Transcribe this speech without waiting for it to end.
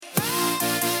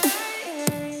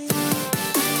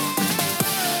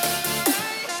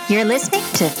You're listening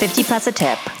to 50 Plus a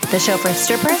Tip, the show for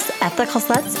strippers, ethical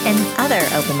sluts, and other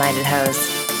open-minded hoes.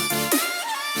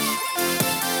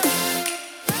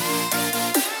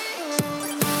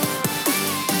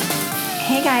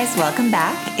 Hey guys, welcome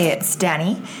back. It's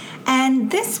Danny,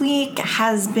 and this week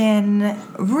has been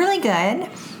really good.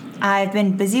 I've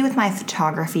been busy with my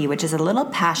photography, which is a little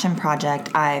passion project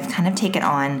I've kind of taken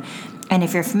on. And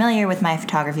if you're familiar with my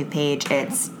photography page,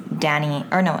 it's Danny,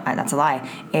 or no, that's a lie.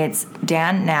 It's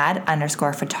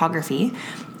DanNad_photography.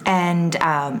 And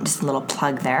just a little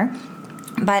plug there.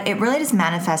 But it really just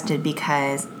manifested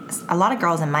because a lot of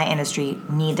girls in my industry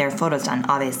need their photos done,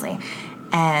 obviously.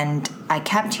 And I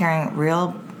kept hearing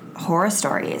real horror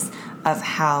stories of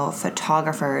how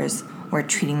photographers were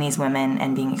treating these women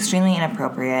and being extremely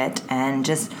inappropriate and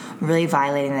just really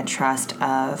violating the trust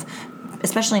of,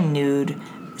 especially nude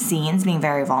scenes, being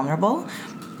very vulnerable.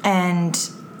 And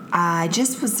I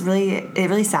just was it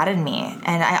really saddened me.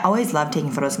 And I always loved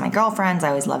taking photos of my girlfriends. I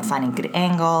always loved finding a good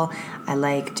angle. I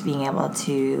liked being able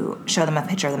to show them a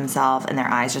picture of themselves and their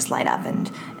eyes just light up and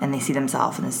they see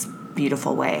themselves in this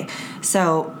beautiful way.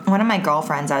 So one of my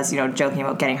girlfriends, I was, joking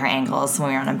about getting her angles when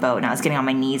we were on a boat, and I was getting on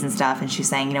my knees and stuff, and she's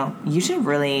saying, you should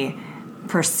really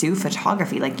pursue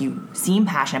photography. Like, you seem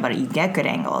passionate about it. You get good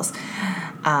angles.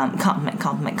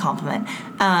 Compliment.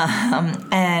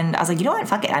 And I was like, you know what?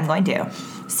 Fuck it. I'm going to.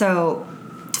 So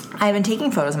I've been taking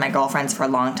photos of my girlfriends for a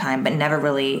long time, but never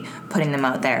really putting them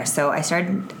out there. So I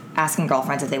started asking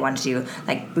girlfriends if they wanted to do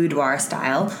like boudoir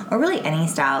style or really any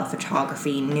style of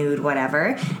photography, nude,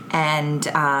 whatever, and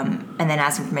then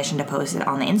asking permission to post it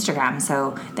on the Instagram.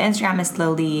 So the Instagram is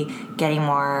slowly getting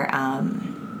more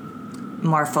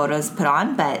photos put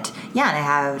on, but yeah, and I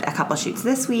had a couple shoots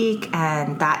this week,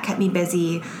 and that kept me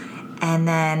busy. And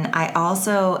then I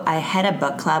had a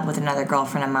book club with another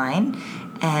girlfriend of mine,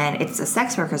 and it's a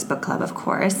sex workers book club, of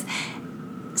course.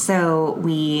 So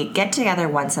we get together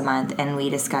once a month and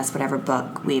we discuss whatever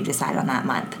book we've decided on that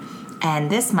month. And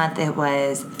this month it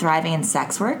was Thriving in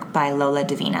Sex Work by Lola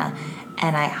Davina.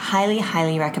 And I highly,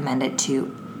 highly recommend it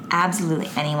to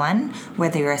absolutely anyone,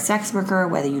 whether you're a sex worker,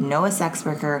 whether you know a sex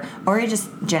worker, or you're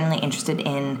just generally interested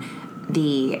in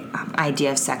the idea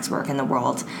of sex work and the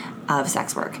world of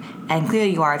sex work. And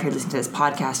clearly you are if you're listening to this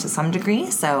podcast to some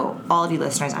degree. So all of you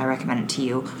listeners, I recommend it to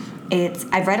you.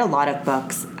 I've read a lot of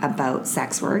books about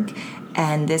sex work,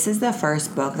 and this is the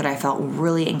first book that I felt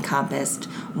really encompassed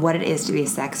what it is to be a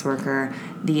sex worker,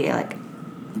 the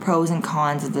pros and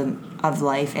cons of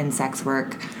life in sex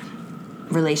work,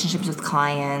 relationships with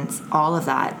clients, all of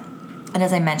that. And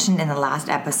as I mentioned in the last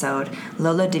episode,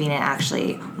 Lola Davina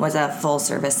actually was a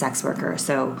full-service sex worker.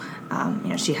 So,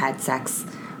 she had sex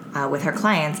with her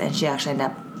clients, and she actually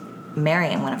ended up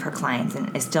marrying one of her clients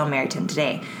and is still married to him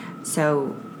today.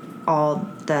 So all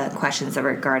the questions that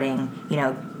were regarding,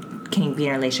 can you be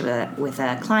in a relationship with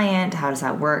a client? How does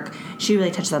that work? She really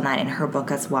touches on that in her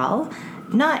book as well.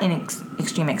 Not in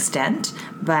extreme extent,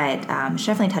 but she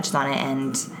definitely touches on it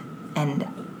and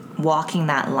walking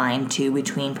that line too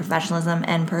between professionalism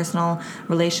and personal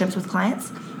relationships with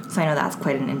clients. So I know that's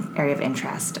quite an area of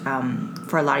interest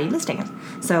for a lot of you listening.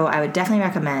 So I would definitely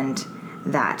recommend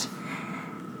that.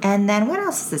 And then what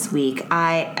else is this week?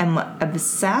 I am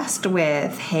obsessed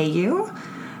with Hey You,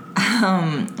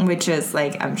 which is,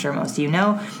 I'm sure most of you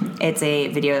know, it's a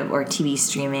video or TV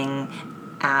streaming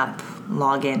app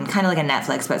login, kind of like a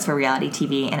Netflix, but it's for reality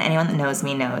TV. And anyone that knows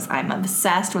me knows I'm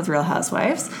obsessed with Real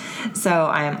Housewives. So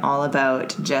I am all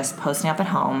about just posting up at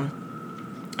home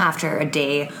after a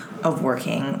day of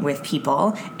working with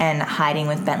people and hiding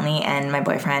with Bentley and my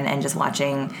boyfriend and just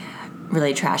watching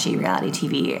really trashy reality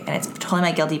TV, and it's totally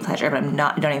my guilty pleasure, but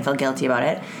I don't even feel guilty about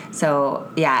it.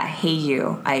 So yeah, Hey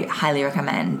You, I highly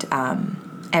recommend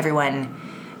everyone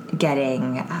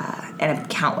getting an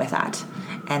account with that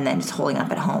and then just holding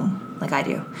up at home like I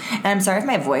do. And I'm sorry if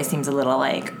my voice seems a little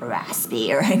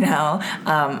raspy right now.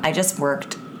 I just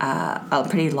worked a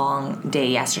pretty long day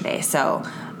yesterday, so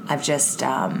I'm just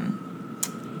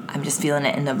feeling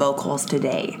it in the vocals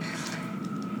today.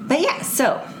 But yeah,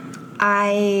 so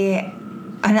I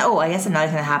guess another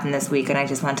thing that happened this week, and I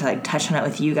just wanted to touch on it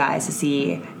with you guys to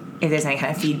see if there's any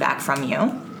kind of feedback from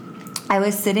you. I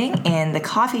was sitting in the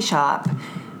coffee shop,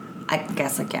 I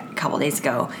guess a couple days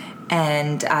ago,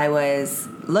 and I was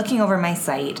looking over my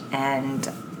site and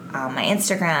my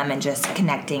Instagram and just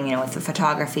connecting, with the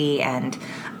photography and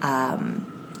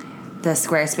the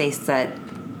Squarespace that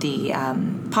the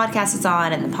podcast is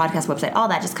on and the podcast website, all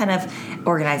that, just kind of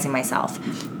organizing myself.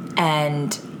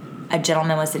 And a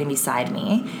gentleman was sitting beside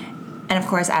me. And of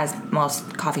course, as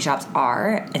most coffee shops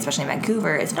are, especially in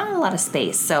Vancouver, it's not a lot of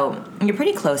space. So you're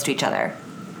pretty close to each other.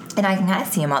 And I can kind of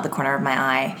see him out the corner of my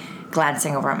eye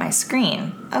glancing over at my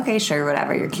screen. Okay, sure,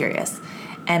 whatever, you're curious.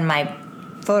 And my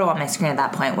photo on my screen at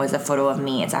that point was a photo of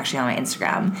me. It's actually on my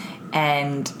Instagram.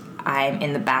 And I'm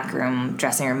in the back room,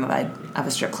 dressing room of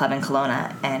a strip club in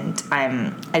Kelowna. And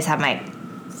I just have my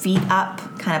feet up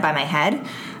kind of by my head.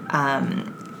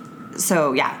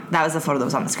 So yeah, that was the photo that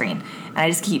was on the screen. And I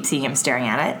just keep seeing him staring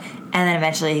at it. And then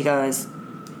eventually he goes,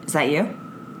 "Is that you?"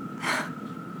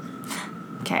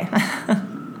 Okay.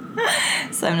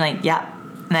 So I'm like, "Yep."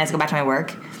 And I just go back to my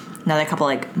work. Another couple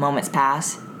like moments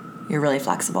pass. "You're really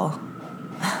flexible."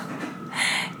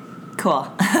 Cool.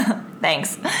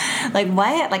 Thanks. Like,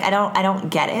 what? Like, I don't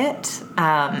get it.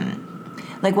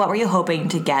 Like, what were you hoping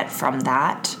to get from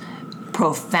that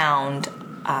profound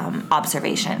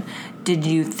observation? Did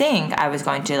you think I was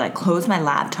going to like close my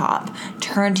laptop,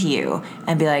 turn to you,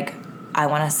 and be like, "I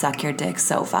want to suck your dick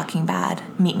so fucking bad.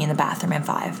 Meet me in the bathroom in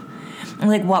 5."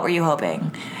 Like, what were you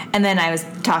hoping? And then I was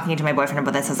talking to my boyfriend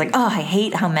about this. I was like, oh, I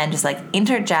hate how men just like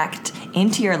interject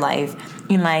into your life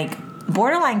in like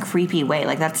borderline creepy way.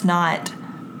 Like, that's not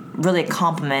really a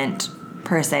compliment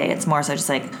per se. It's more so just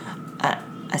like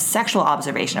a sexual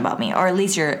observation about me, or at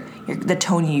least the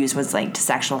tone you used was like to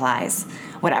sexualize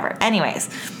whatever. Anyways,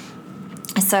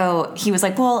 so he was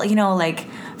like, well, like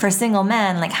for single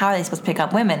men, like how are they supposed to pick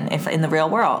up women if in the real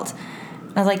world?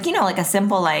 And I was like, like a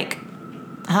simple like,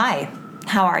 "Hi,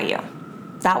 how are you?"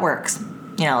 That works.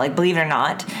 Like, believe it or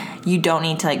not, you don't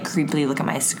need to like creepily look at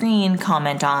my screen,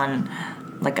 comment on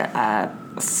like a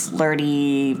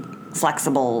flirty,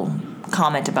 flexible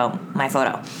comment about my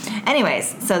photo.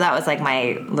 Anyways, so that was like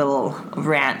my little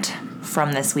rant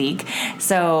from this week.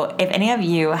 So if any of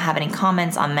you have any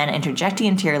comments on men interjecting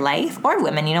into your life, or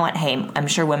women, you know what? Hey, I'm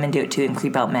sure women do it too and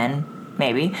creep out men.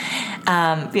 Maybe.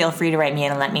 Feel free to write me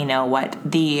in and let me know what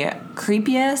the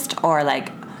creepiest or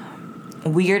like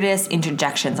weirdest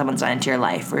interjection someone's done into your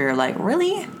life where you're like,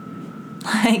 really?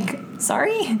 Like,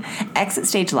 sorry? Exit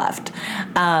stage left.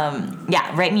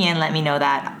 Yeah, write me in, let me know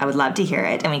that. I would love to hear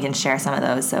it, and we can share some of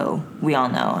those so we all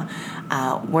know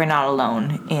we're not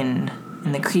alone in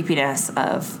the creepiness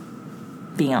of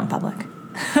being on public.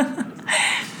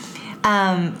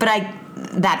 But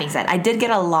that being said, I did get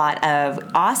a lot of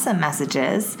awesome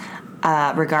messages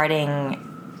regarding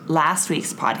last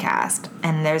week's podcast,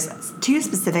 and there's 2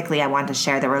 specifically I wanted to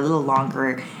share that were a little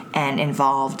longer and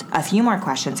involved a few more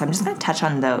questions, so I'm just going to touch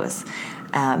on those.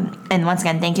 And once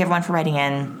again, thank you everyone for writing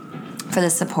in, for the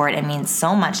support. It means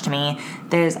so much to me.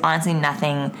 There's honestly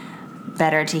nothing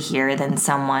better to hear than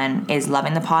someone is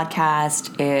loving the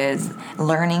podcast, is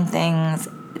learning things,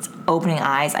 it's opening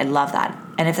eyes. I love that.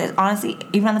 And if there's honestly,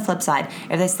 even on the flip side,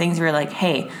 if there's things where you're like,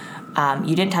 hey,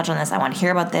 you didn't touch on this, I want to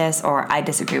hear about this, or I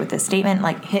disagree with this statement,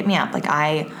 like, hit me up. Like,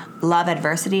 I love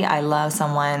adversity. I love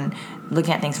someone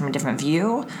looking at things from a different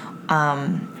view.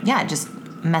 Yeah, just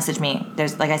message me.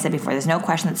 There's, like I said before, there's no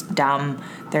question that's dumb.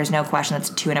 There's no question that's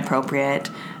too inappropriate.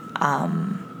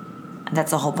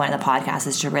 That's the whole point of the podcast,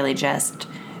 is to really just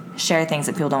share things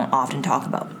that people don't often talk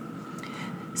about.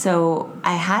 So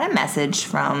I had a message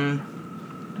from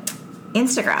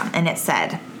Instagram, and it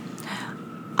said,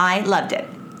 "I loved it.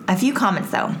 A few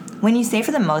comments though. When you say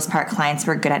for the most part clients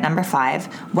were good at number 5,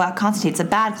 what constitutes a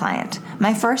bad client?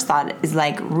 My first thought is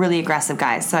like really aggressive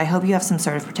guys, so I hope you have some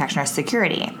sort of protection or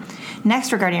security.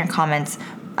 Next, regarding your comments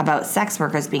about sex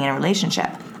workers being in a relationship,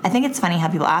 I think it's funny how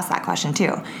people ask that question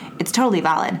too. It's totally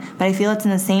valid, but I feel it's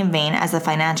in the same vein as the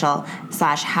financial /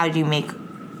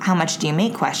 how much do you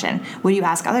make question. Would you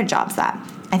ask other jobs that?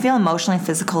 I feel emotionally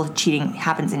physical cheating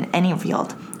happens in any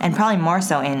field, and probably more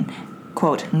so in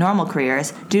quote, normal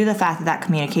careers, due to the fact that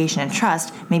communication and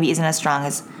trust maybe isn't as strong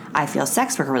as I feel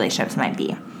sex worker relationships might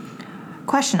be.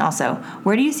 Question also,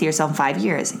 where do you see yourself in 5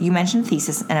 years? You mentioned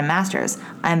thesis and a master's.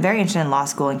 I'm very interested in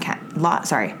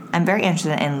I'm very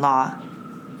interested in law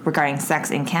regarding sex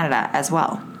in Canada as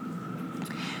well.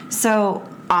 So,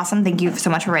 awesome. Thank you so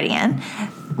much for writing in.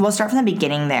 We'll start from the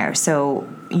beginning there. So,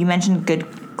 you mentioned good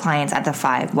clients at the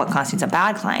 5. What constitutes a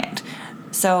bad client?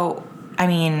 So, I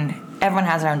mean, everyone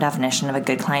has their own definition of a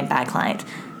good client, bad client.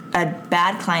 A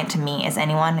bad client to me is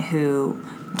anyone who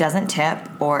doesn't tip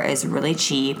or is really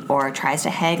cheap or tries to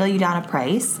haggle you down a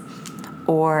price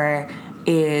or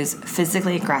is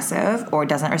physically aggressive or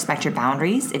doesn't respect your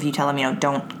boundaries. If you tell them,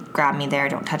 don't grab me there,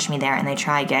 don't touch me there, and they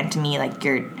try again, to me, like,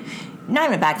 you're not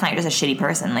even a bad client, you're just a shitty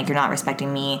person. Like, you're not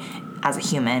respecting me as a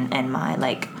human and my,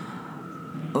 like,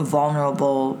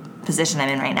 vulnerable position I'm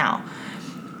in right now.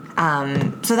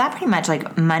 So that pretty much,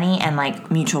 like, money and, like,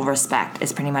 mutual respect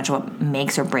is pretty much what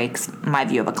makes or breaks my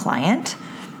view of a client.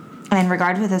 And in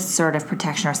regard to this sort of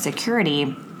protection or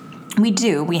security,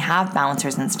 We have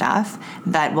bouncers and stuff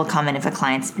that will come in if a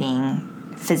client's being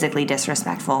physically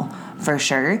disrespectful, for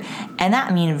sure. And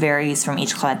that varies from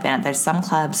each club I've been at. There's some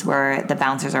clubs where the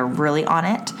bouncers are really on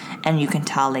it, and you can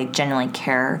tell they genuinely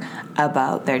care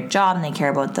about their job and they care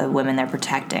about the women they're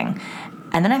protecting.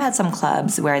 And then I've had some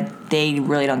clubs where they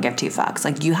really don't give two fucks.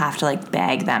 Like, you have to, like,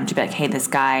 beg them to be like, hey, this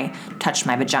guy touched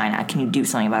my vagina. Can you do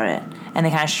something about it? And they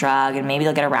kind of shrug, and maybe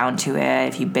they'll get around to it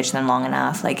if you bitch them long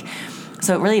enough. Like,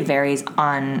 so it really varies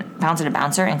on bouncer to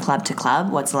bouncer and club to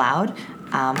club, what's allowed.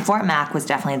 Fort Mac was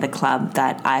definitely the club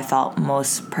that I felt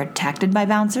most protected by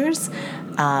bouncers.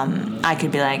 I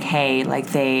could be like, hey,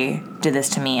 like, they did this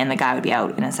to me, and the guy would be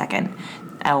out in a second.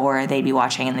 Or they'd be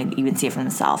watching and they'd even see it for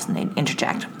themselves and they'd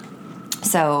interject.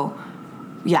 So,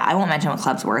 yeah, I won't mention what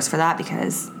club's worse for that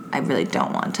because I really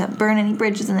don't want to burn any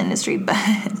bridges in the industry, but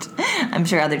I'm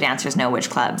sure other dancers know which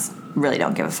clubs really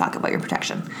don't give a fuck about your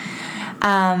protection.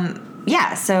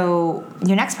 So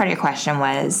your next part of your question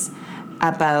was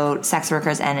about sex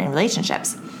workers and in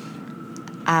relationships.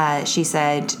 She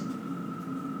said,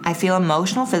 I feel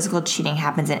emotional, physical cheating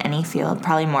happens in any field,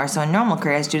 probably more so in normal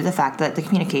careers due to the fact that the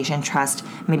communication, trust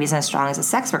maybe isn't as strong as a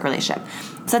sex work relationship.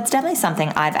 So that's definitely something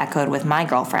I've echoed with my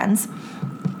girlfriends,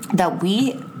 that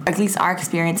we, at least our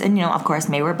experience, and, of course,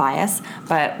 maybe we're biased,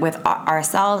 but with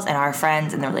ourselves and our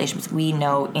friends and the relationships we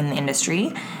know in the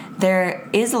industry, there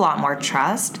is a lot more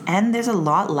trust and there's a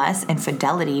lot less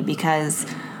infidelity because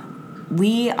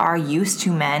we are used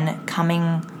to men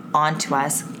coming onto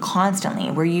us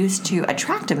constantly. We're used to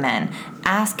attractive men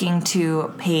asking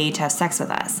to pay to have sex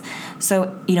with us.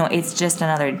 So, it's just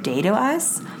another day to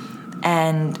us.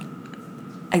 And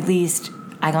at least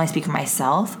I can only speak for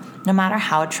myself. No matter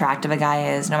how attractive a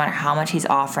guy is, no matter how much he's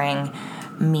offering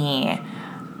me,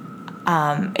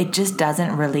 it just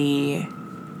doesn't really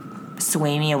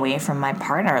sway me away from my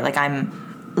partner. Like,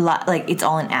 it's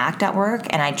all an act at work,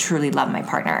 and I truly love my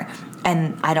partner.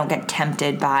 And I don't get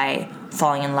tempted by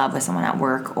falling in love with someone at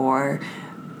work or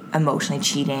emotionally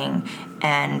cheating.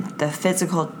 And the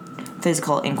physical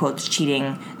in quotes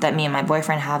cheating that me and my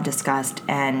boyfriend have discussed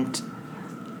and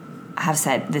have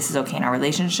said this is okay in our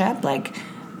relationship, like,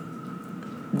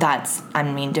 that's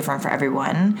different for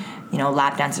everyone.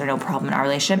 Lap dances are no problem in our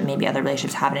relationship. Maybe other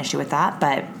relationships have an issue with that,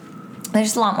 but there's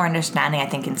just a lot more understanding, I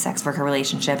think, in sex worker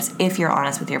relationships if you're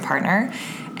honest with your partner,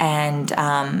 and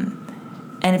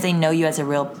if they know you as a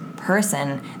real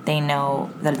person, they know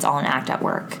that it's all an act at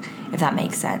work, if that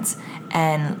makes sense.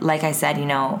 And like I said,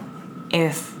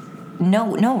 if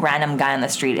no random guy on the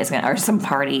street is gonna, or some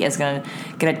party is gonna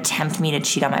tempt me to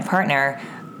cheat on my partner,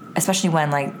 especially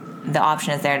when, like, the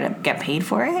option is there to get paid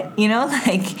for it.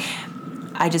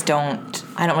 I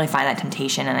don't really find that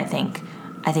temptation, and I think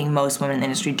most women in the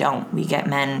industry don't. We get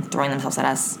men throwing themselves at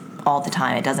us all the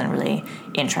time. It doesn't really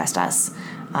interest us.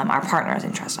 Our partners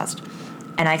interest us.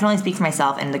 And I can only speak for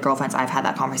myself and the girlfriends I've had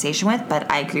that conversation with, but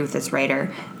I agree with this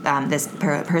writer, this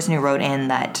person who wrote in,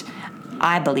 that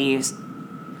I believe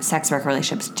sex work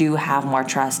relationships do have more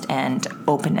trust and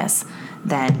openness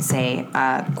than, say,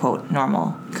 a, quote,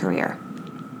 normal career.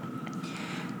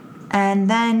 And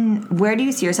then, where do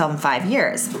you see yourself in 5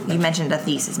 years? You mentioned a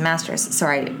thesis, master's.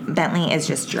 Sorry, Bentley is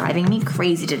just driving me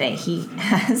crazy today. He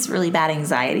has really bad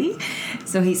anxiety,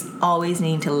 so he's always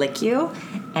needing to lick you,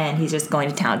 and he's just going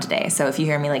to town today. So if you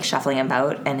hear me, like, shuffling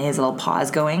about and his little paws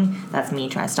going, that's me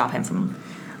trying to stop him from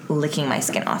licking my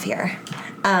skin off here.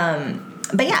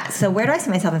 But yeah, so where do I see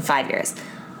myself in 5 years?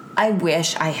 I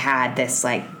wish I had this,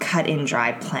 like, cut and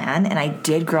dry plan, and I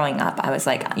did growing up. I was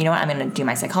like, you know what, I'm going to do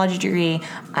my psychology degree,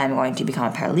 I'm going to become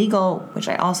a paralegal, which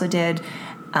I also did,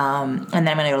 and then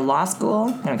I'm going to go to law school,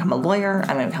 I'm going to become a lawyer,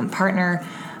 I'm going to become a partner,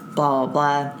 blah,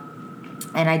 blah, blah.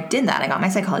 And I did that. I got my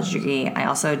psychology degree. I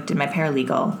also did my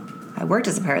paralegal. I worked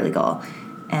as a paralegal,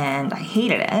 and I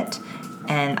hated it.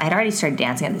 And I'd already started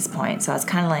dancing at this point, so I was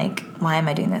kind of like, why am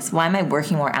I doing this? Why am I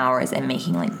working more hours and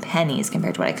making, like, pennies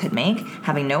compared to what I could make,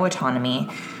 having no autonomy,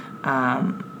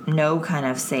 no kind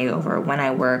of say over when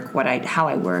I work, how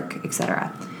I work,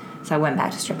 etc. So I went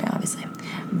back to stripping, obviously.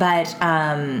 But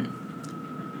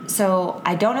so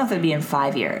I don't know if it would be in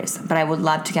 5 years, but I would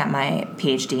love to get my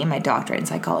PhD, my doctorate in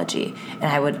psychology, and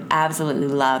I would absolutely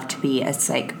love to be a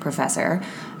psych professor,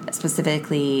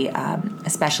 specifically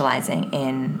specializing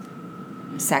in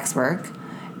sex work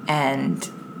and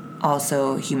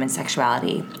also human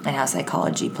sexuality and how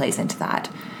psychology plays into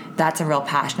that. That's a real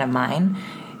passion of mine.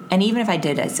 And even if I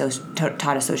did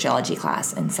taught a sociology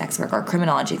class in sex work or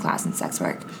criminology class in sex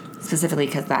work, specifically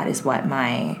because that is what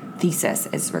my thesis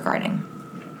is regarding,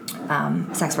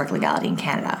 sex work legality in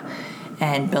Canada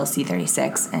and Bill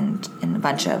C-36 and a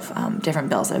bunch of different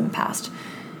bills that have been passed.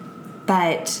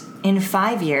 But in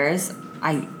 5 years,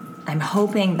 I'm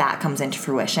hoping that comes into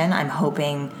fruition. I'm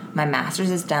hoping my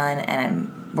master's is done and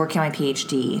I'm working on my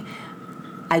PhD.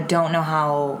 I don't know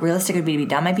how realistic it would be to be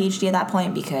done my PhD at that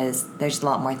point because there's a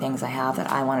lot more things I have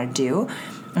that I want to do.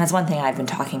 And that's one thing I've been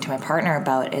talking to my partner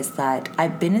about is that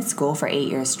I've been in school for 8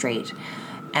 years straight.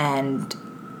 And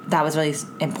that was really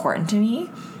important to me.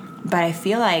 But I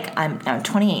feel like I'm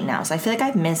 28 now. So I feel like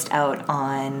I've missed out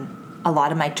on a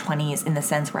lot of my 20s in the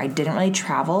sense where I didn't really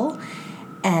travel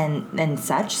and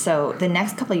such. So the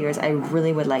next couple of years, I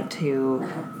really would like to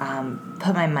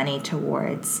put my money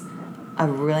towards a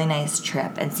really nice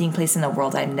trip and seeing places in the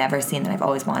world I've never seen that I've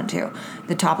always wanted to.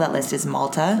 The top of that list is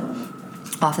Malta,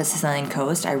 off the Sicilian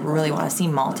coast. I really want to see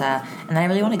Malta. And then I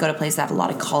really want to go to places that have a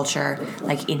lot of culture,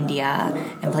 like India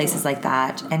and places like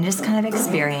that, and just kind of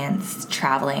experience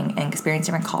traveling and experience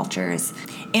different cultures.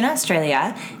 In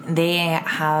Australia, they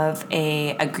have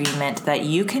a agreement that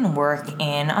you can work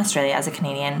in Australia as a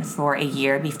Canadian for a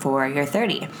year before you're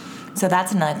 30. So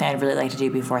that's another thing I'd really like to do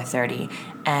before 30.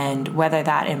 And whether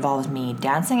that involves me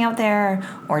dancing out there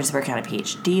or just working on a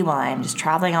PhD while I'm just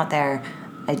traveling out there,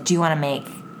 I do want to make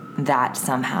that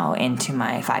somehow into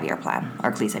my 5-year plan, or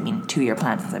at least 2-year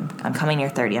plan since I'm coming near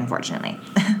 30, unfortunately.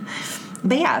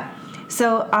 But yeah,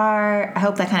 so I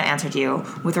hope that kind of answered you.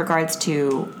 With regards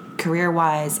to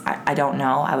career-wise, I don't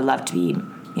know. I would love to be,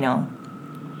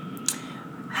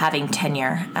 having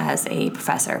tenure as a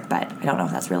professor, but I don't know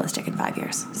if that's realistic in 5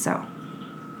 years. So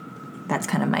that's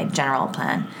kind of my general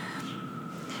plan.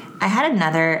 I had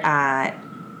another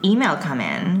email come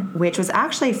in, which was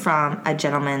actually from a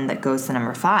gentleman that goes to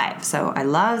number 5. So I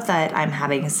love that I'm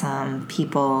having some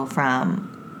people from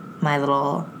my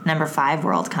little number 5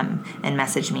 world come and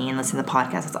message me and listen to the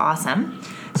podcast. That's awesome.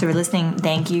 So for listening,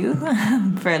 thank you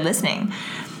for listening.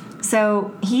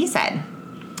 So he said,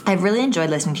 I've really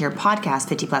enjoyed listening to your podcast,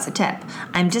 50 Plus a Tip.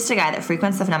 I'm just a guy that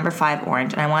frequents the number 5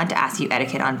 Orange, and I wanted to ask you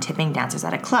etiquette on tipping dancers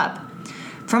at a club.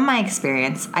 From my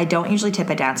experience, I don't usually tip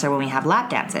a dancer when we have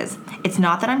lap dances. It's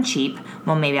not that I'm cheap,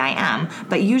 well maybe I am,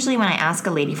 but usually when I ask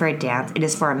a lady for a dance, it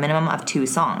is for a minimum of 2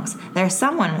 songs. There are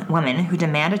some women who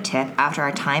demand a tip after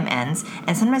our time ends,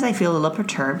 and sometimes I feel a little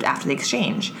perturbed after the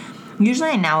exchange. Usually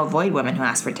I now avoid women who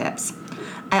ask for tips.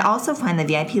 I also find the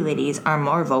VIP ladies are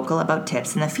more vocal about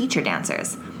tips than the feature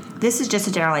dancers. This is just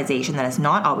a generalization that is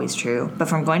not always true, but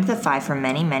from going to the 5 for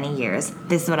many, many years,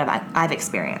 this is what I've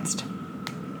experienced.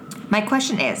 My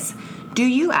question is, do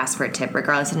you ask for a tip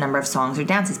regardless of the number of songs or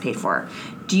dances paid for?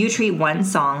 Do you treat a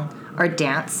one-song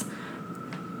dance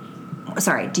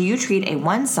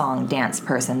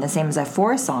person the same as a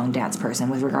 4-song dance person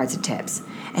with regards to tips?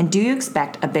 And do you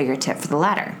expect a bigger tip for the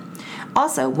latter?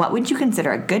 Also, what would you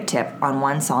consider a good tip on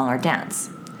one song or dance?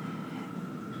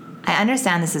 I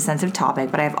understand this is a sensitive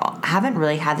topic, but I haven't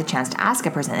really had the chance to ask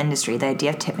a person in the industry the idea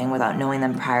of tipping without knowing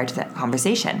them prior to the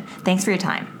conversation. Thanks for your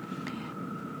time.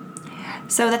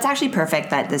 So that's actually perfect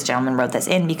that this gentleman wrote this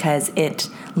in because it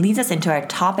leads us into our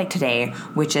topic today,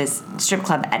 which is strip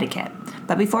club etiquette.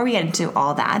 But before we get into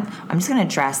all that, I'm just going to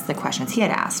address the questions he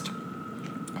had asked.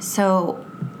 So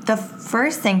the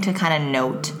first thing to kind of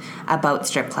note about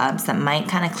strip clubs that might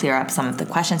kind of clear up some of the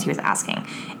questions he was asking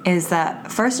is that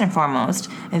first and foremost,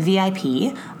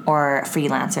 VIP or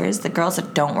freelancers, the girls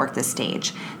that don't work the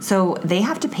stage, so they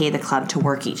have to pay the club to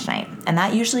work each night. And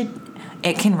that usually,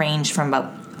 it can range from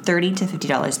about $30 to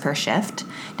 $50 per shift,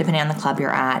 depending on the club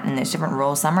you're at. And there's different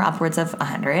rules. Some are upwards of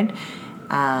 $100,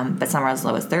 but some are as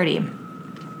low as $30.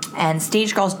 And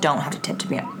stage girls don't have to tip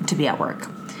to be at work.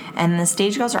 And the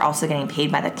stage girls are also getting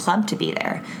paid by the club to be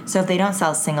there. So if they don't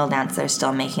sell a single dance, they're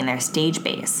still making their stage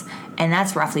base. And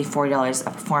that's roughly $40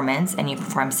 a performance, and you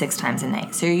perform 6 times a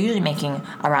night. So you're usually making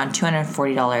around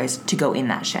 $240 to go in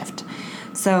that shift.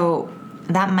 So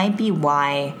that might be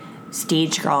why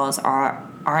stage girls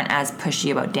aren't as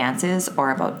pushy about dances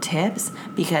or about tips,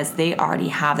 because they already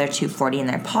have their $240 in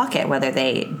their pocket, whether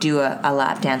they do a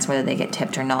lap dance, whether they get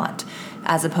tipped or not.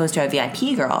 As opposed to a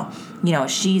VIP girl,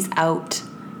 she's out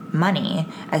money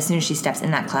as soon as she steps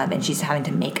in that club, and she's having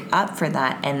to make up for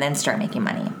that and then start making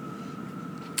money.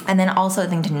 And then also a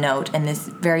thing to note, and this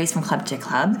varies from club to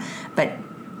club, but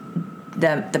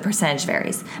the percentage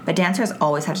varies, but dancers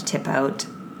always have to tip out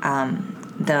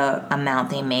the amount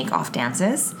they make off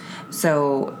dances.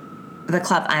 So the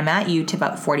club I'm at, you tip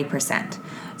out 40%.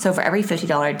 So for every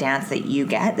 $50 dance that you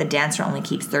get, the dancer only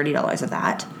keeps $30 of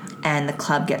that, and the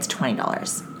club gets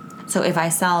 $20. So if I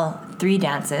sell 3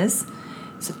 dances,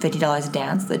 so $50 a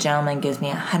dance, the gentleman gives me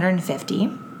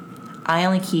 $150. I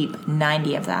only keep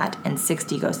 90 of that, and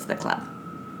 60 goes to the club.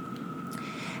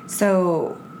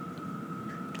 So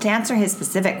to answer his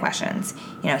specific questions,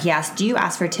 he asked, do you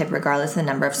ask for a tip regardless of the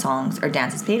number of songs or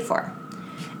dances paid for?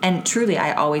 And truly,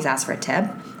 I always ask for a tip,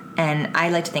 and I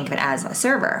like to think of it as a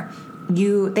server.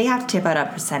 They have to tip out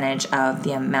a percentage of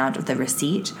the amount of the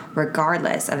receipt,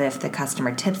 regardless of if the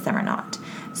customer tips them or not.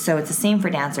 So it's the same for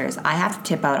dancers. I have to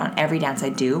tip out on every dance I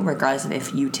do, regardless of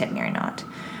if you tip me or not.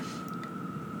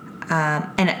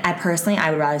 And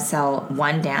I would rather sell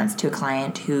one dance to a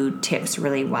client who tips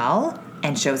really well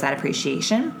and shows that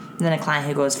appreciation than a client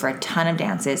who goes for a ton of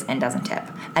dances and doesn't tip.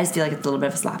 I just feel like it's a little bit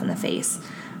of a slap in the face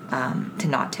to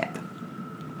not tip.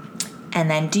 And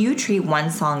then, do you treat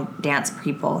one song dance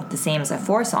people the same as a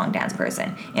 4-song dance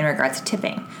person in regards to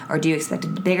tipping? Or do you expect a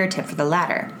bigger tip for the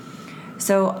latter?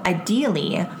 So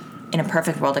ideally, in a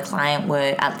perfect world, a client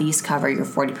would at least cover your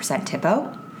 40% tip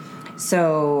out.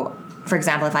 So, for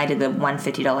example, if I did the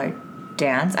 $150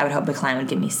 dance, I would hope the client would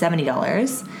give me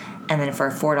 $70. And then for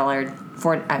a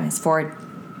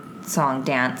 4-song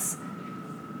dance,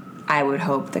 I would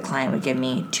hope the client would give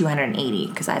me $280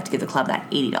 because I have to give the club that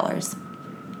 $80.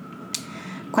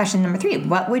 Question number 3,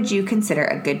 what would you consider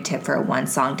a good tip for a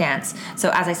 1-song dance?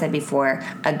 So as I said before,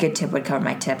 a good tip would cover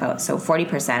my tip out, so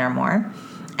 40% or more.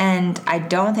 And I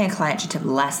don't think a client should tip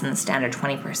less than the standard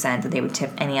 20% that they would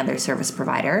tip any other service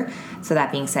provider. So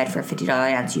that being said, for a $50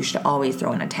 dance, you should always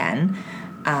throw in a 10.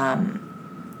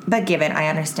 But given, I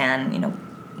understand,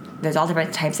 there's all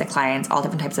different types of clients, all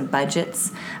different types of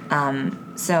budgets.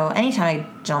 So anytime a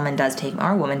gentleman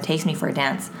or a woman takes me for a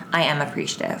dance, I am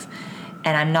appreciative.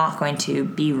 And I'm not going to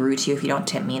be rude to you if you don't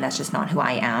tip me. That's just not who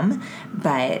I am.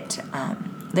 But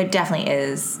there definitely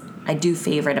is, I do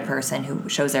favorite a person who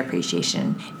shows their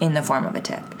appreciation in the form of a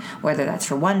tip, whether that's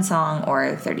for 1 song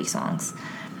or 30 songs.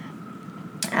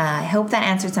 I hope that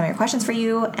answered some of your questions for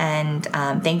you. And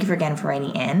thank you again for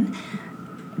writing in.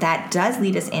 That does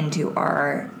lead us into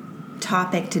our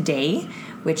topic today,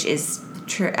 which is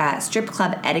strip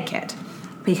club etiquette.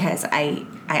 Because I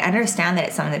understand that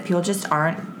it's something that people just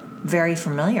aren't very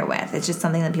familiar with. It's just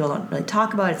something that people don't really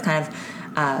talk about. It's kind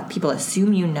of people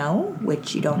assume you know,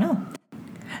 which you don't know.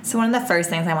 So one of the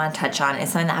first things I want to touch on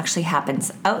is something that actually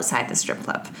happens outside the strip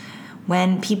club.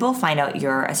 When people find out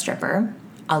you're a stripper,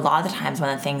 a lot of the times one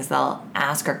of the things they'll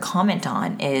ask or comment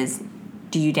on is,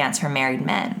 do you dance for married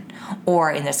men?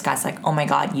 Or in discuss like, oh my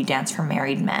God, you dance for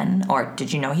married men? Or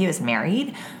did you know he was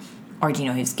married? Or do you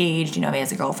know he was engaged? Do you know he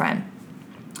has a girlfriend?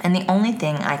 And the only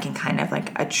thing I can kind of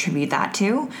like attribute that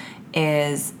to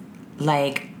is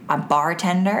like a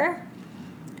bartender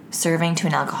serving to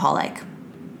an alcoholic,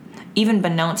 even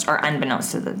beknownst or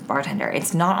unbeknownst to the bartender.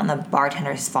 It's not on the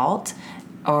bartender's fault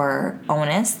or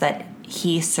onus that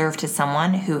he served to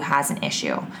someone who has an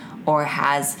issue or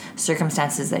has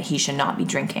circumstances that he should not be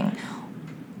drinking.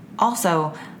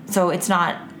 Also, so it's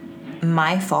not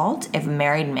my fault if a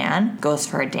married man goes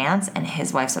for a dance and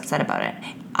his wife's upset about it.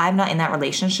 I'm not in that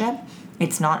relationship.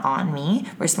 It's not on me.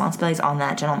 Responsibility is on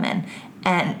that gentleman.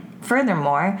 And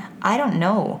furthermore, I don't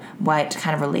know what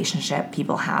kind of relationship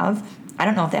people have. I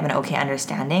don't know if they have an okay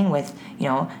understanding with,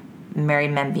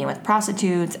 married men being with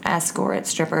prostitutes, escorts,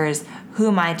 strippers. Who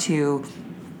am I to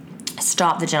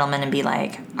stop the gentleman and be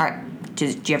like, all right, do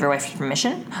you have your wife's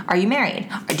permission? Are you married?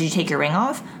 Or did you take your ring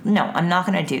off? No, I'm not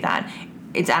going to do that.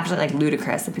 It's absolutely like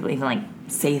ludicrous that people even like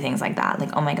say things like that.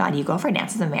 Like, oh my God, you go for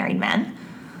dances with married men?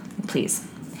 Please.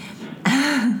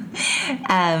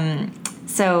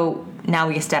 So now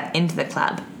we step into the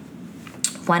club.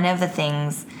 One of the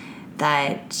things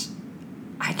that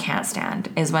I can't stand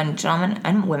is when gentlemen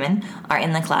and women are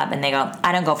in the club and they go,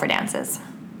 I don't go for dances.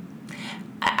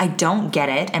 I don't get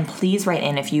it, and please write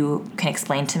in if you can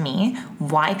explain to me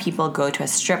why people go to a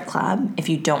strip club if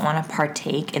you don't want to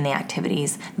partake in the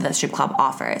activities that the strip club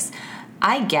offers.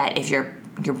 I get if you're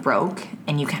broke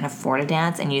and you can't afford a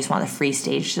dance and you just want the free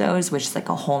stage shows, which is like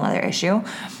a whole other issue.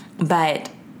 But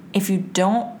if you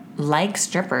don't like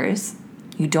strippers,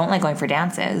 you don't like going for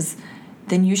dances,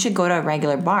 then you should go to a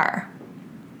regular bar.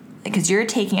 Because you're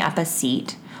taking up a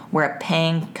seat where a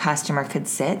paying customer could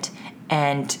sit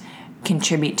and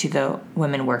contribute to the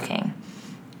women working.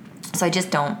 So I just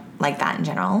don't like that in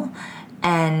general.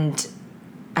 And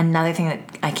another thing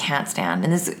that I can't stand,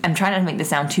 and this, I'm trying not to make this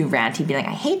sound too ranty, be like,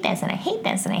 I hate this, and I hate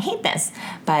this, and I hate this.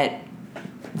 But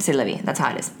c'est la vie. That's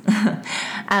how it is.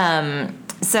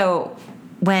 So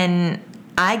when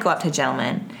I go up to a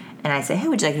gentleman and I say, hey,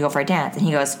 would you like to go for a dance? And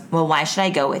he goes, well, why should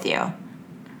I go with you?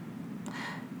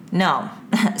 No,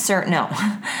 sir, no.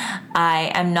 I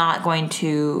am not going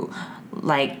to,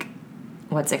 like,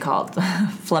 what's it called?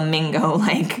 Flamingo,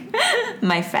 like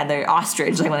my feather,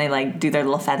 ostrich, like when they like do their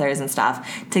little feathers and stuff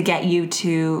to get you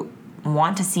to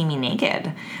want to see me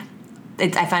naked.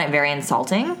 I find it very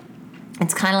insulting.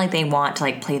 it's kind of like they want to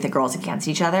like play the girls against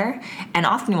each other. And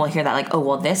often we'll hear that like, oh,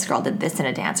 well, this girl did this in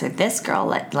a dance, or this girl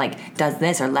does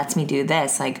this or lets me do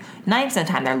this. Like 9% of the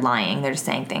time they're lying. They're just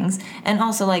saying things. And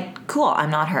also like, cool, I'm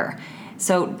not her.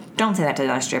 So don't say that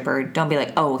to a stripper. Don't be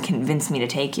like, oh, well, convince me to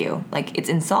take you. Like, it's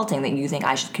insulting that you think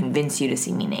I should convince you to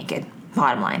see me naked.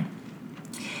 Bottom line.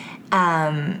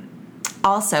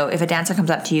 Also, if a dancer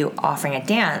comes up to you offering a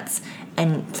dance,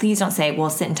 and please don't say, well,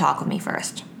 sit and talk with me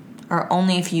first, or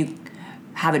only if you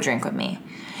have a drink with me.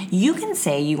 You can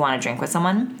say you want to drink with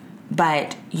someone,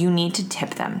 but you need to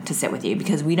tip them to sit with you,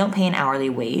 because we don't pay an hourly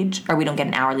wage, or we don't get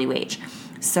an hourly wage.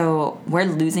 So we're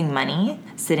losing money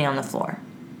sitting on the floor.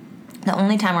 The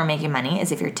only time we're making money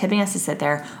is if you're tipping us to sit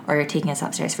there or you're taking us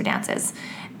upstairs for dances.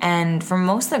 And for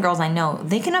most of the girls I know,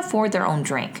 they can afford their own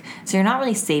drink. So you're not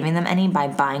really saving them any by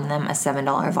buying them a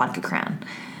 $7 vodka crown.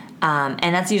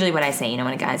 And that's usually what I say, when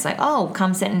a guy's like, oh,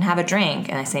 come sit and have a drink.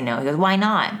 And I say no. He goes, why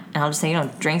not? And I'll just say,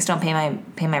 drinks don't pay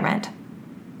my rent.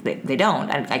 They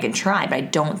don't. I can try, but I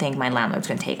don't think my landlord's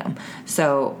going to take them.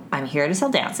 So I'm here to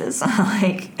sell dances.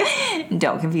 Like,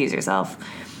 don't confuse yourself.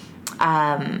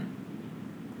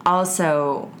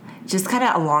 Also, just kind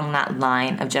of along that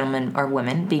line of gentlemen or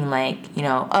women being like,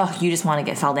 oh, you just want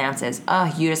to sell dances.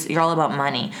 Oh, you're all about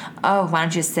money. Oh, why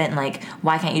don't you just sit and like,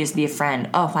 why can't you just be a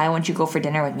friend? Oh, why won't you go for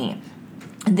dinner with me?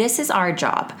 This is our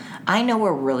job. I know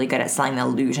we're really good at selling the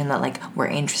illusion that like we're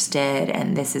interested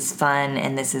and this is fun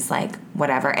and this is like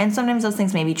whatever. And sometimes those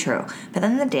things may be true. But at the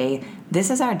end of the day,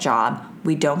 this is our job.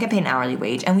 We don't get paid an hourly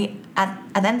wage. And we at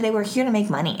the end of the day, we're here to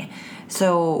make money.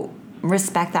 So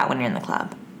respect that when you're in the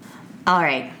club. All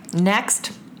right,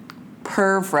 next,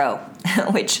 perv row,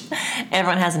 which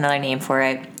everyone has another name for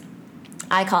it.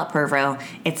 I call it perv row.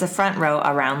 It's the front row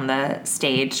around the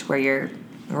stage where you're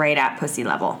right at pussy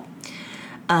level.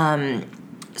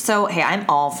 So, hey, I'm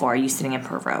all for you sitting in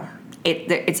perv row.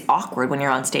 It's awkward when you're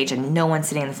on stage and no one's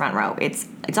sitting in the front row. It's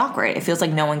awkward. It feels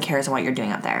like no one cares what you're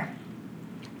doing up there.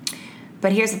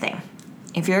 But here's the thing.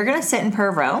 If you're going to sit in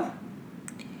perv row,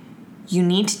 you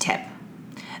need to tip.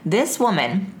 This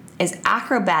woman is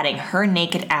acrobating her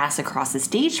naked ass across the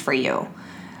stage for you.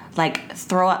 Like,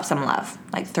 throw up some love.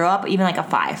 Like, throw up even like a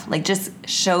 5. Like, just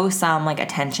show some like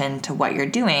attention to what you're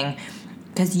doing,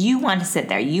 because you want to sit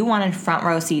there. You wanted front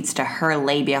row seats to her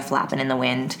labia flapping in the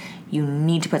wind. You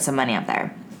need to put some money up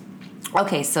there.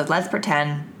 Okay, so let's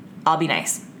pretend I'll be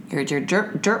nice. You're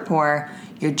dirt poor.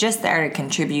 You're just there to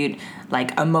contribute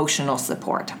like emotional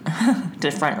support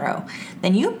to front row.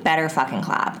 Then you better fucking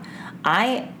clap.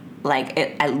 I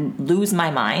lose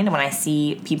my mind when I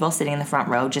see people sitting in the front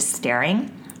row just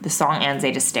staring. The song ends,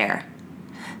 they just stare.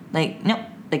 Like, no,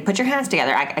 like put your hands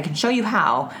together. I can show you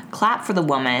how. Clap for the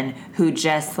woman who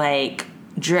just like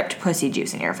dripped pussy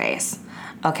juice in your face.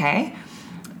 Okay?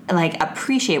 Like,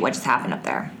 appreciate what just happened up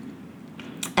there.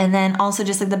 And then also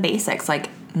just like the basics, like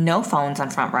no phones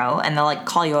on front row, and they'll like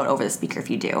call you out over the speaker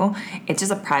if you do. It's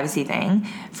just a privacy thing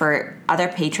for other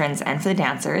patrons and for the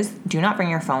dancers. Do not bring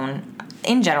your phone.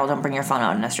 In general, don't bring your phone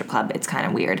out in a strip club. It's kind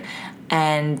of weird.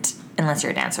 And unless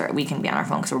you're a dancer, we can be on our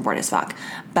phone because we're bored as fuck.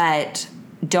 But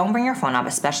don't bring your phone up,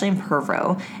 especially in perv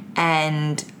row.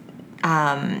 And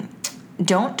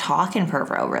don't talk in perv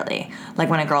row, really. Like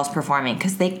when a girl's performing,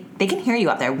 because they can hear you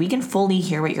up there. We can fully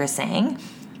hear what you're saying.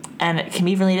 And it can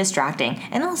be really distracting.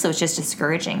 And also, it's just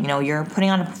discouraging. You're putting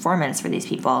on a performance for these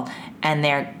people, and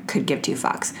they could give 2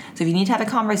 fucks. So if you need to have a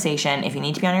conversation, if you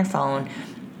need to be on your phone,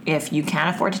 if you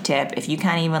can't afford to tip, if you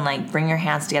can't even like bring your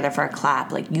hands together for a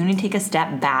clap, like you need to take a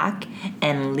step back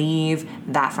and leave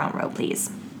that front row, please.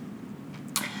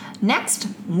 Next,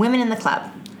 women in the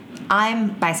club.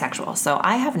 I'm bisexual, so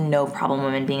I have no problem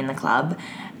women being in the club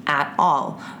at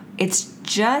all. It's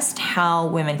just how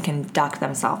women conduct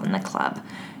themselves in the club.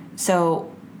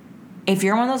 So if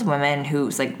you're one of those women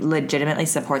who's like legitimately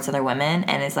supports other women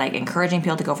and is like encouraging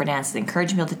people to go for dances,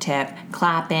 encouraging people to tip,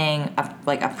 clapping,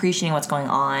 like appreciating what's going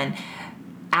on,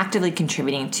 actively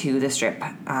contributing to the strip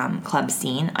club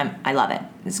scene, I love it.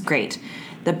 It's great.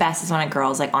 The best is when a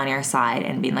girl's like on your side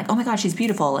and being like, oh my God, she's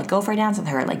beautiful. Like, go for a dance with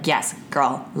her. Like, yes,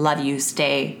 girl, love you.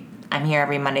 Stay. I'm here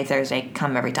every Monday, Thursday.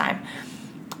 Come every time.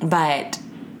 But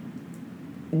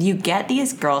you get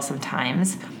these girls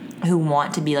sometimes who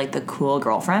want to be like the cool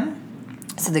girlfriend.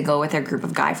 So they go with their group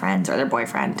of guy friends or their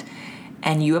boyfriend,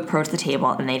 and you approach the table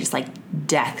and they just like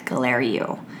death glare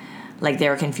you. Like they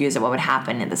were confused at what would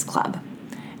happen in this club.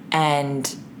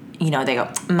 And, they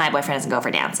go, my boyfriend doesn't go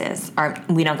for dances, or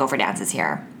we don't go for dances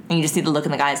here. And you just see the look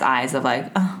in the guy's eyes of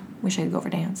like, oh, wish I could go for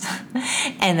dance.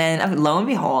 And then lo and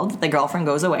behold, the girlfriend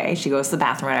goes away. She goes to the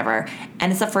bathroom or whatever.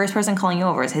 And it's the first person calling you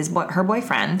over is her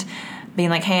boyfriend being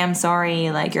like, hey, I'm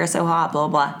sorry. Like, you're so hot, blah,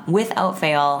 blah, blah. Without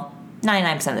fail,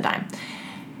 99% of the time.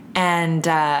 And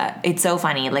it's so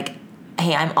funny. Like,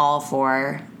 hey, I'm all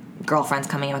for girlfriends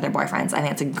coming in with their boyfriends. I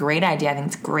think it's a great idea. I think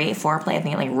it's great foreplay. I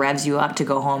think it like revs you up to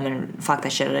go home and fuck the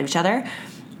shit out of each other.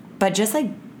 But just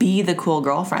like be the cool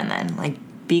girlfriend then. Like,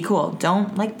 be cool.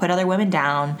 Don't like put other women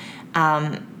down.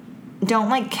 Don't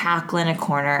like cackle in a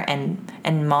corner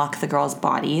and mock the girls'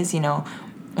 bodies. You know,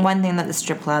 one thing that the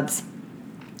strip clubs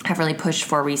have really pushed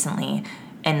for recently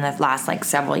in the last like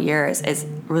several years is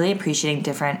really appreciating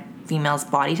different females'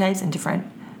 body types and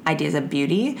different ideas of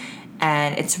beauty.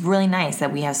 And it's really nice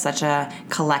that we have such a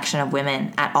collection of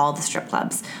women at all the strip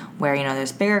clubs where, you know,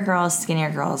 there's bigger girls,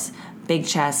 skinnier girls, big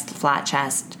chest, flat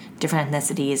chest, different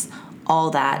ethnicities,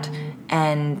 all that.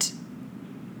 And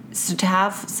so to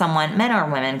have someone, men or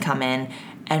women, come in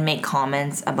and make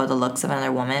comments about the looks of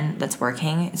another woman that's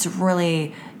working, it's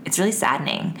really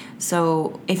saddening.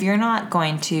 So if you're not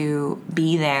going to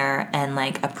be there and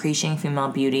like appreciating female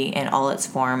beauty in all its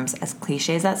forms, as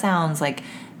cliche as that sounds, like,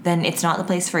 then it's not the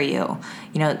place for you.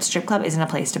 You know, strip club isn't a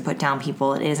place to put down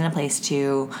people. It isn't a place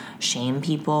to shame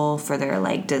people for their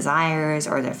like desires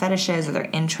or their fetishes or their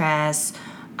interests.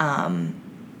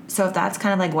 So if that's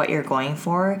kind of like what you're going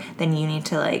for, then you need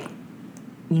to like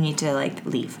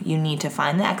leave. You need to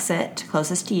find the exit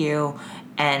closest to you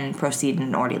and proceed in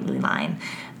an orderly line.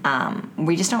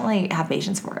 We just don't really have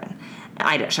patience for it.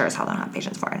 I sure as hell don't have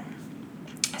patience for it.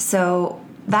 So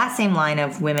that same line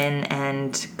of women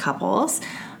and couples,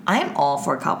 I'm all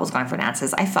for couples going for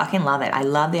dances. I fucking love it. I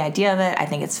love the idea of it. I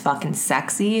think it's fucking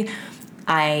sexy.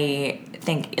 I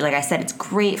think, like I said, it's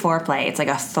great foreplay. It's like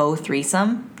a faux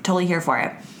threesome. Totally here for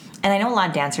it. And I know a lot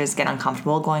of dancers get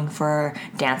uncomfortable going for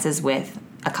dances with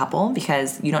a couple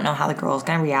because you don't know how the girl's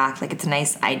going to react. Like, it's a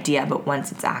nice idea, but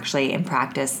once it's actually in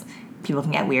practice, people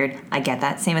can get weird. I get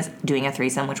that. Same as doing a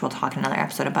threesome, which we'll talk in another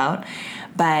episode about.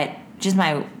 But just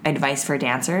my advice for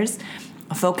dancers,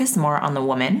 focus more on the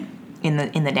woman in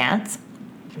the dance.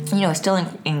 You know, still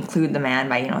include the man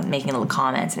by, you know, making little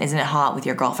comments. And isn't it hot with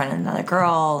your girlfriend and another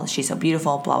girl? She's so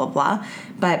beautiful, blah, blah, blah.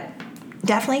 But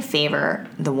definitely favor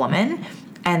the woman.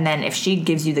 And then if she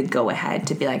gives you the go-ahead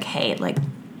to be like, hey, like,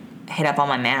 hit up on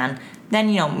my man, then,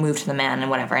 you know, move to the man and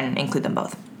whatever and include them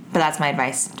both. But that's my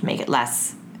advice to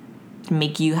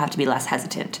make you have to be less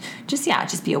hesitant.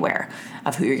 Just be aware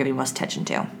of who you're giving most attention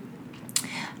to.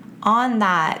 On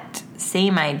that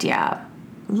same idea,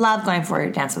 love going for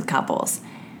a dance with couples.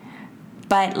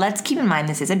 But let's keep in mind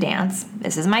this is a dance.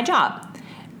 This is my job.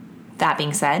 That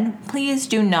being said, please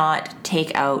do not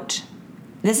take out,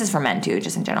 this is for men too,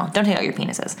 just in general, don't take out your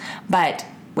penises. But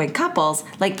with couples,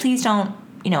 like, please don't,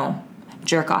 you know,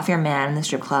 jerk off your man in the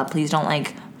strip club. Please don't,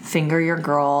 like, finger your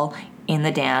girl in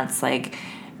the dance. Like,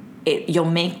 you'll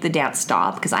make the dance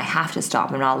stop because I have to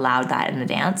stop. I'm not allowed that in the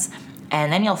dance.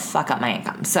 And then you'll fuck up my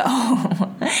income. So,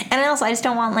 and also I just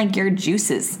don't want like your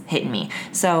juices hitting me.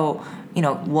 So, you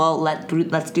know, well,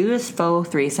 let's do this faux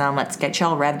threesome. Let's get you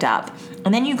all revved up.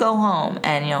 And then you go home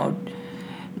and, you know,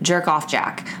 jerk off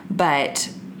Jack. But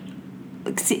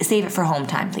save it for home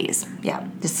time, please. Yeah,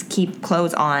 just keep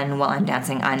clothes on while I'm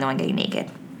dancing. I know I'm getting naked.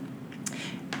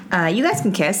 You guys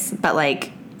can kiss, but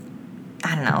like,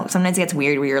 I don't know, sometimes it gets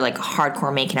weird where you're like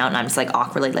hardcore making out and I'm just like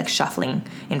awkwardly like shuffling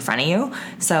in front of you.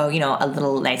 So, you know, a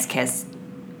little nice kiss.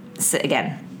 So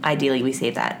again, ideally we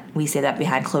say that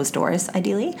behind closed doors,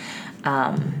 ideally.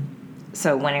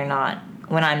 So when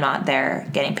I'm not there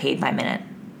getting paid by minute,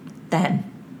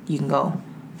 then you can go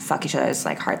fuck each other's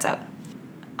like hearts out.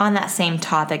 On that same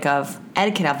topic of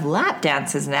etiquette of lap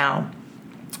dances now,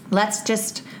 let's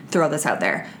just throw this out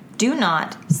there. Do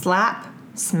not slap,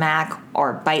 smack,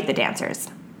 or bite the dancers.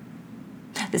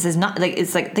 This is not, like,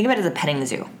 it's like, think of it as a petting the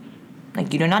zoo.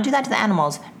 Like, you do not do that to the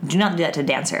animals. Do not do that to the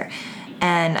dancer.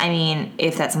 And, I mean,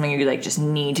 if that's something you, like, just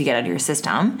need to get out of your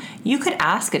system, you could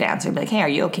ask a dancer, be like, hey, are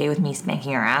you okay with me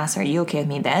spanking your ass? Are you okay with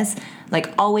me this?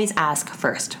 Like, always ask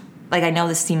first. Like, I know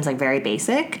this seems, like, very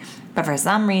basic, but for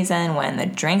some reason, when the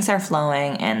drinks are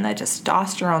flowing and the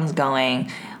testosterone's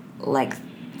going, like,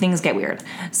 things get weird.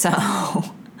 So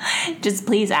just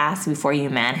please ask before you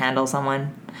manhandle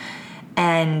someone.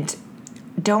 And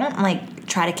don't, like,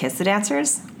 try to kiss the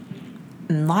dancers.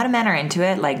 A lot of men are into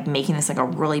it, like, making this, like, a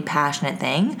really passionate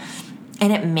thing.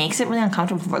 And it makes it really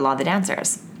uncomfortable for a lot of the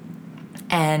dancers.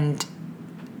 And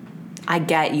I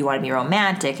get you want to be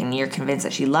romantic and you're convinced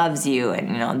that she loves you and,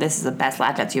 you know, this is the best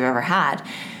lap dance you've ever had.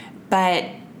 But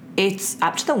it's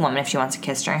up to the woman if she wants to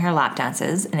kiss during her lap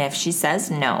dances. And if she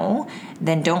says no,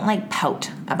 then don't, like,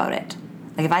 pout about it.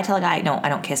 Like, if I tell a guy, no, I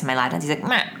don't kiss my lap dance, he's like,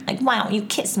 meh, like, why don't you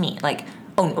kiss me? Like,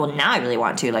 oh, well, now I really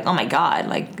want to. Like, oh, my God.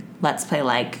 Like, let's play,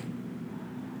 like,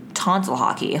 tonsil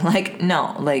hockey. Like,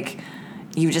 no. Like,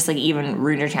 you just like even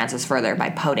ruin your chances further by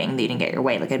pouting that you didn't get your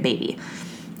way like a baby.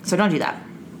 So don't do that.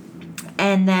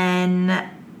 And then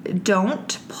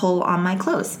don't pull on my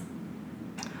clothes.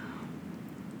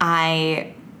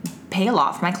 I pay a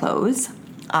lot for my clothes.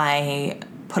 I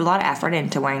put a lot of effort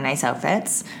into wearing nice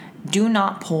outfits. Do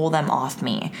not pull them off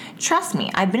me. Trust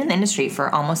me, I've been in the industry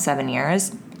for almost 7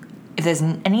 years. If there's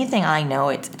anything I know,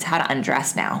 it's how to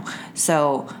undress now.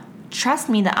 So trust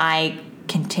me that I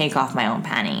can take off my own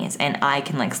panties and I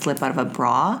can like slip out of a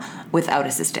bra without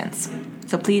assistance.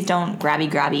 So please don't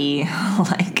grabby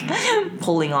like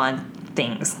pulling on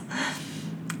things.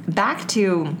 Back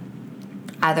to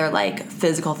other like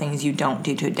physical things you don't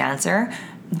do to a dancer.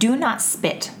 Do not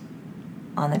spit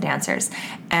on the dancers.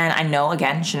 And I know,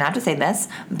 again, shouldn't have to say this,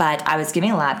 but I was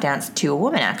giving a lap dance to a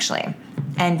woman actually.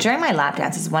 And during my lap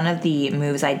dances, one of the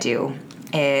moves I do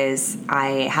is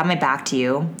I have my back to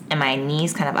you and my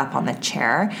knees kind of up on the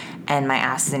chair and my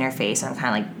ass is in your face. And I'm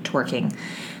kind of like twerking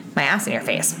my ass in your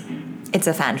face. It's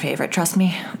a fan favorite, trust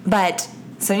me. But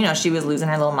so, you know, she was losing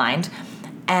her little mind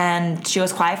and she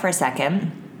was quiet for a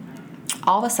second.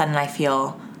 All of a sudden I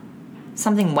feel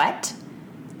something wet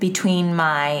between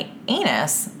my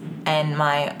anus and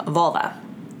my vulva.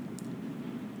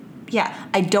 Yeah,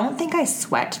 I don't think I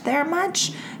sweat there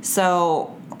much.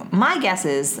 So my guess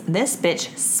is this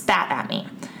bitch spat at me.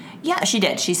 Yeah, she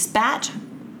did. She spat.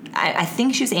 I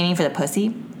think she was aiming for the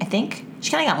pussy. I think.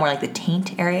 She kind of got more like the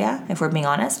taint area, if we're being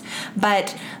honest.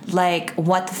 But like,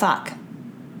 what the fuck?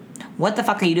 What the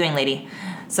fuck are you doing, lady?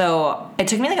 So it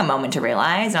took me like a moment to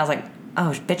realize. And I was like,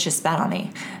 oh, bitch just spat on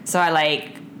me. So I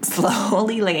like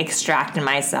slowly like extracted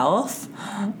myself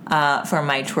from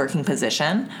my twerking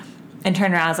position and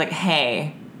turned around. I was like,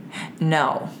 hey,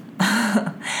 no.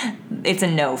 It's a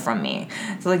no from me.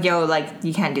 So like, yo, like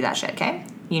you can't do that shit, okay?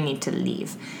 You need to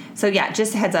leave. So yeah,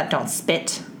 just a heads up, don't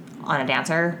spit on a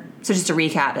dancer. So just to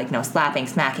recap, like no slapping,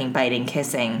 smacking, biting,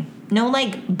 kissing. No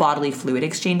like bodily fluid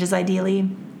exchanges ideally.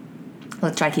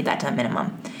 Let's try to keep that to a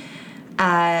minimum.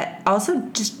 Also,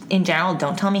 just in general,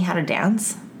 don't tell me how to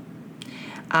dance.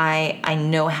 I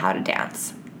know how to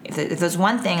dance. If there's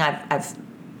one thing I've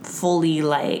fully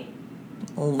like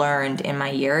learned in my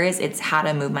years, it's how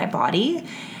to move my body.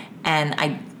 And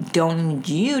I don't need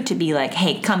you to be like,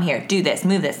 hey, come here, do this,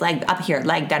 move this, leg up here,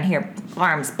 leg down here,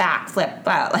 arms back, flip,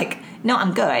 like, no,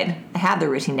 I'm good. I have the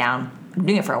routine down. I'm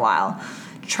doing it for a while.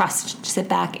 Trust, sit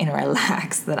back and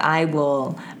relax that I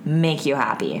will make you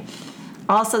happy.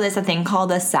 Also, there's a thing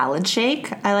called a salad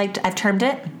shake. I've termed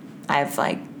it. I've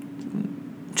like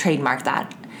trademarked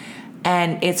that.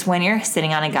 And it's when you're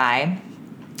sitting on a guy,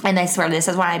 and I swear this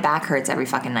is why my back hurts every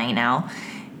fucking night now.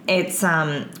 It's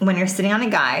when you're sitting on a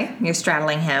guy, you're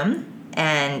straddling him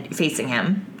and facing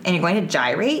him, and you're going to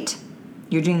gyrate.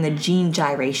 You're doing the gene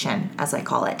gyration, as I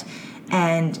call it.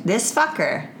 And this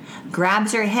fucker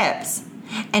grabs your hips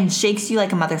and shakes you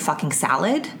like a motherfucking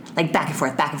salad, like back and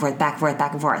forth, back and forth, back and forth,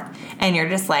 back and forth. And you're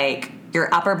just like,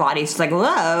 your upper body's just like, whoa,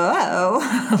 whoa.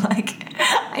 Like,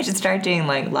 I should start doing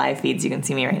like live feeds. You can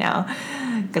see me right now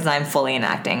because I'm fully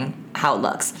enacting how it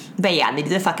looks. But yeah, they do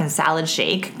the fucking salad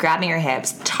shake, grabbing your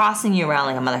hips, tossing you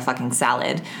around like a motherfucking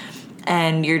salad.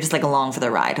 And you're just like along for the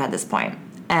ride at this point.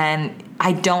 And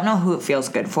I don't know who it feels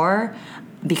good for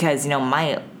because, you know,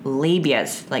 my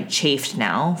labia's like chafed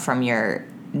now from your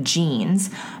genes,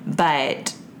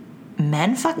 but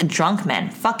drunk men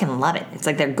fucking love it. It's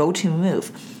like their go-to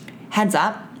move. Heads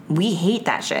up, we hate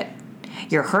that shit.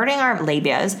 You're hurting our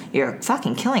labias, you're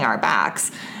fucking killing our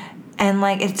backs, and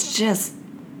like it's just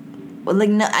like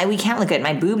no, we can't look good.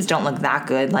 My boobs don't look that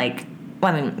good. Like,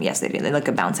 well, I mean, yes, they do. They look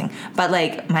good bouncing, but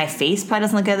like my face probably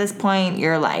doesn't look good at this point.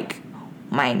 You're like,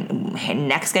 my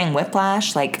neck's getting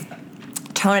whiplash. Like,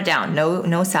 tone it down.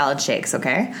 No salad shakes,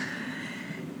 okay?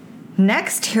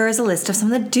 Next, here is a list of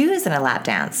some of the do's in a lap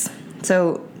dance.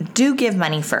 So, do give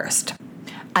money first.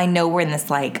 I know we're in this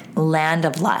like land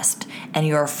of lust and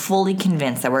you're fully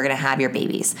convinced that we're going to have your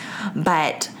babies,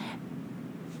 but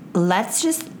let's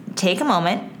just take a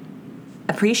moment,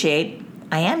 appreciate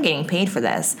I am getting paid for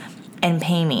this, and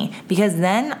pay me, because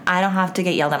then I don't have to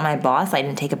get yelled at my boss I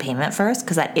didn't take a payment first,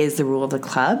 because that is the rule of the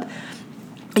club.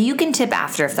 You can tip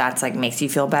after if that's like makes you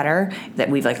feel better that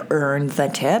we've like earned the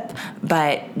tip,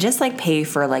 but just like pay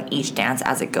for like each dance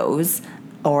as it goes,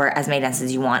 or as many dances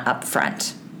as you want up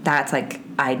front. That's like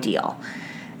ideal.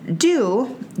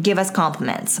 Do give us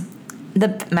compliments.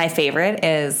 My favorite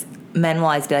is men will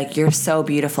always be like, you're so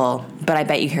beautiful, but I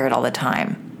bet you hear it all the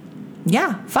time.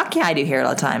 Yeah, fuck yeah, I do hear it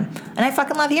all the time. And I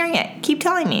fucking love hearing it. Keep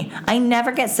telling me. I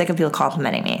never get sick of people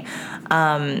complimenting me.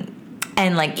 And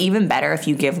like even better if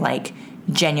you give like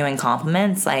genuine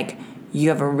compliments, like you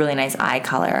have a really nice eye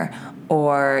color,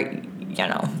 or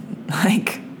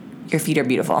like your feet are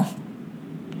beautiful.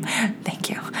 Thank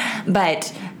you.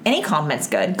 But any compliment's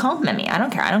good. Compliment me. I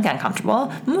don't care. I don't get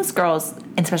uncomfortable. Most girls,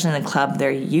 especially in the club,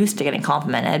 they're used to getting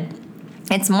complimented.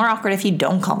 It's more awkward if you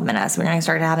don't compliment us. We're going to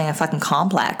start having a fucking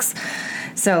complex.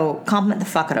 So compliment the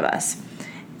fuck out of us.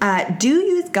 Do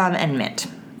use gum and mint,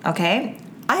 okay?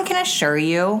 I can assure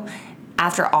you,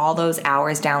 after all those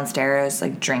hours downstairs,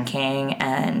 like drinking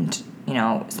and,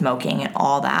 smoking and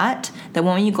all that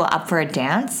when you go up for a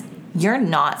dance, you're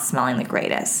not smelling the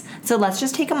greatest. So let's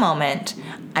just take a moment.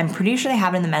 I'm pretty sure they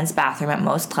have it in the men's bathroom at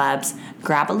most clubs.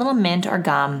 Grab a little mint or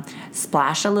gum,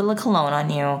 splash a little cologne on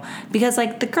you, because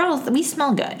like the girls, we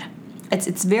smell good.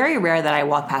 It's very rare that I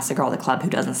walk past a girl at the club who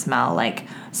doesn't smell like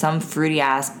some fruity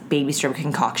ass baby strip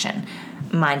concoction.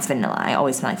 Mine's vanilla. I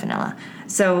always smell like vanilla.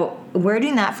 So we're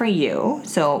doing that for you.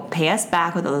 So pay us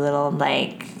back with a little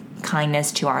like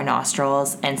kindness to our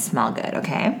nostrils and smell good,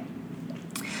 okay?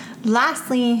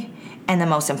 Lastly, and the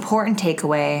most important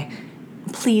takeaway,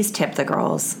 please tip the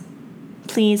girls.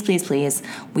 Please, please, please.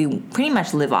 We pretty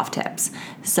much live off tips.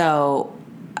 So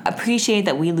appreciate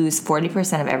that we lose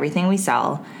 40% of everything we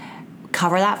sell.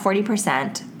 Cover that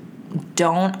 40%.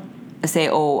 Don't say,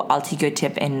 I'll take you a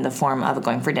tip in the form of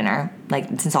going for dinner.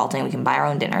 Like, it's insulting. We can buy our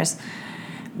own dinners.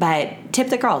 But tip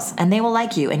the girls, and they will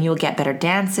like you, and you'll get better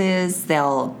dances.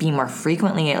 They'll be more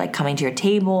frequently like coming to your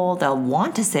table. They'll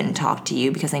want to sit and talk to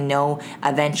you because they know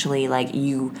eventually like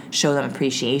you show them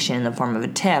appreciation in the form of a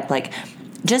tip. Like,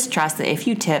 just trust that if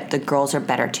you tip, the girls are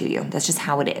better to you. That's just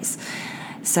how it is.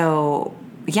 So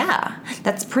yeah,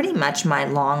 that's pretty much my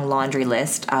long laundry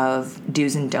list of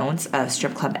do's and don'ts of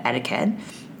strip club etiquette.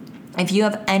 If you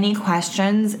have any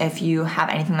questions, if you have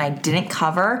anything that I didn't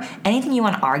cover, anything you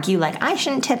want to argue, like I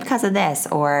shouldn't tip because of this,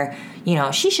 or,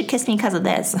 she should kiss me because of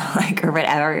this, like, or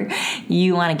whatever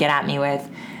you want to get at me with,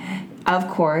 of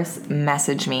course,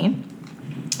 message me.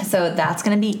 So that's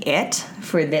going to be it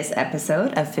for this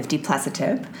episode of 50 Plus a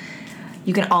Tip.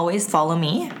 You can always follow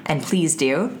me, and please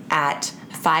do, at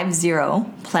 50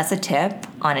 plus a tip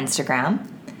on Instagram,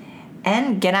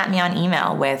 and get at me on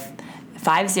email with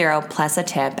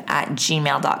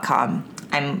 50plusatip@gmail.com.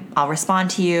 I'll respond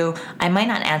to you. I might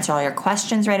not answer all your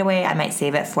questions right away. I might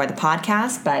save it for the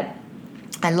podcast, but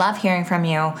I love hearing from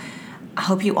you. I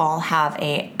hope you all have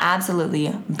a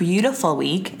absolutely beautiful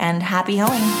week, and happy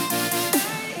hoeing.